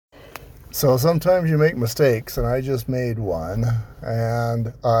So sometimes you make mistakes, and I just made one,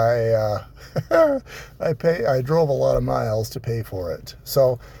 and I drove a lot of miles to pay for it.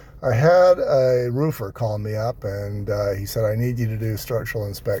 So I had a roofer call me up, and he said, "I need you to do structural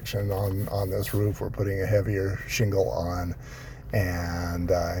inspection on this roof. We're putting a heavier shingle on,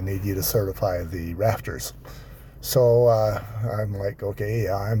 and I need you to certify the rafters." So I'm like, okay,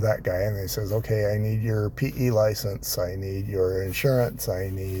 yeah, I'm that guy. And he says, okay, I need your PE license. I need your insurance.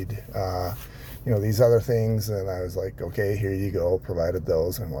 I need, these other things. And I was like, okay, here you go. Provided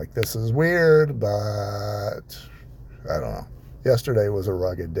those. And I'm like, this is weird, but I don't know. Yesterday was a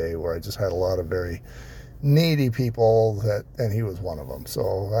rugged day where I just had a lot of very needy people and he was one of them.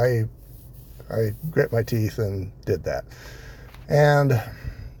 So I grit my teeth and did that. And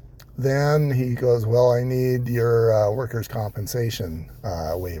then he goes, well, I need your workers' compensation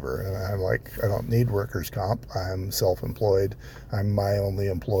waiver. And I'm like, I don't need workers' comp. I'm self-employed. I'm my only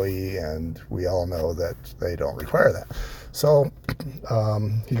employee, and we all know that they don't require that. So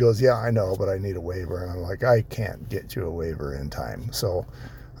he goes, yeah, I know, but I need a waiver. And I'm like, I can't get you a waiver in time. So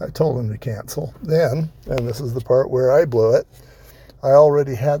I told him to cancel. Then, and this is the part where I blew it, I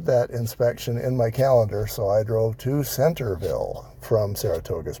already had that inspection in my calendar, so I drove to Centerville from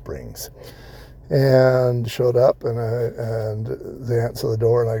Saratoga Springs and showed up, and they answer the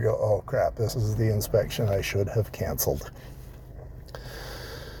door, and I go, oh crap, this is the inspection I should have canceled.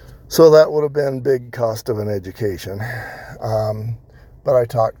 So that would have been big cost of an education. But I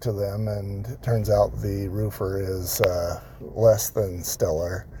talked to them, and it turns out the roofer is less than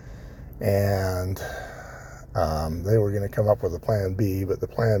stellar, and they were going to come up with a plan B, but the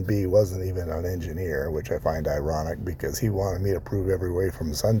plan B wasn't even an engineer, which I find ironic because he wanted me to prove every way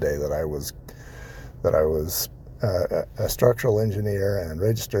from Sunday that I was a structural engineer and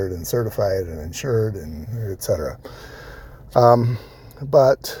registered and certified and insured and etc.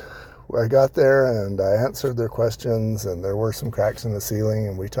 But I got there and I answered their questions, and there were some cracks in the ceiling,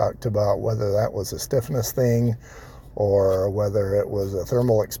 and we talked about whether that was a stiffness thing or whether it was a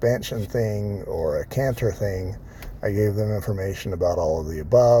thermal expansion thing or a Cantor thing. I gave them information about all of the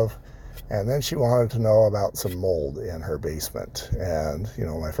above. And then she wanted to know about some mold in her basement. And,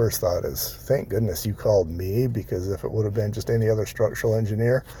 my first thought is, thank goodness you called me, because if it would have been just any other structural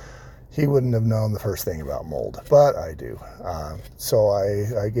engineer, he wouldn't have known the first thing about mold. But I do. So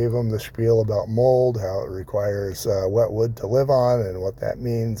I gave him the spiel about mold, how it requires wet wood to live on and what that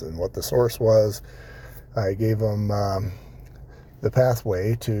means and what the source was. I gave them the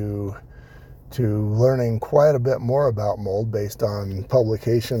pathway to learning quite a bit more about mold based on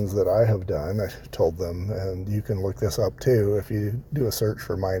publications that I have done. I told them, and you can look this up too, if you do a search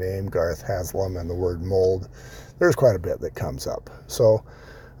for my name, Garth Haslam, and the word mold, there's quite a bit that comes up. So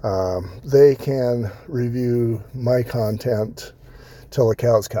they can review my content till the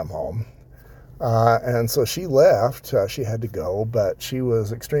cows come home. And so she left. She had to go, but she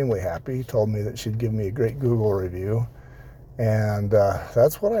was extremely happy, told me that she'd give me a great Google review. And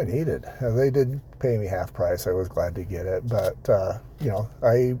that's what I needed. They did pay me half price. I was glad to get it. But,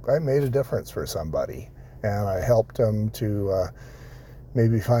 I made a difference for somebody. And I helped them to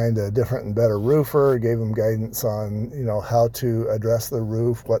maybe find a different and better roofer, gave them guidance on, how to address the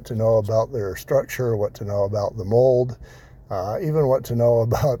roof, what to know about their structure, what to know about the mold, even what to know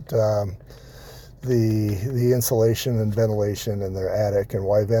about the insulation and ventilation in their attic, and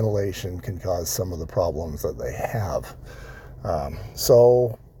why ventilation can cause some of the problems that they have.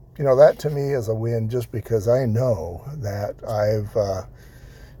 So that to me is a win, just because I know that I've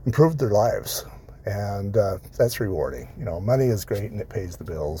improved their lives, and that's rewarding. Money is great and it pays the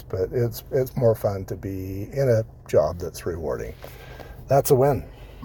bills, but it's more fun to be in a job that's rewarding. That's a win.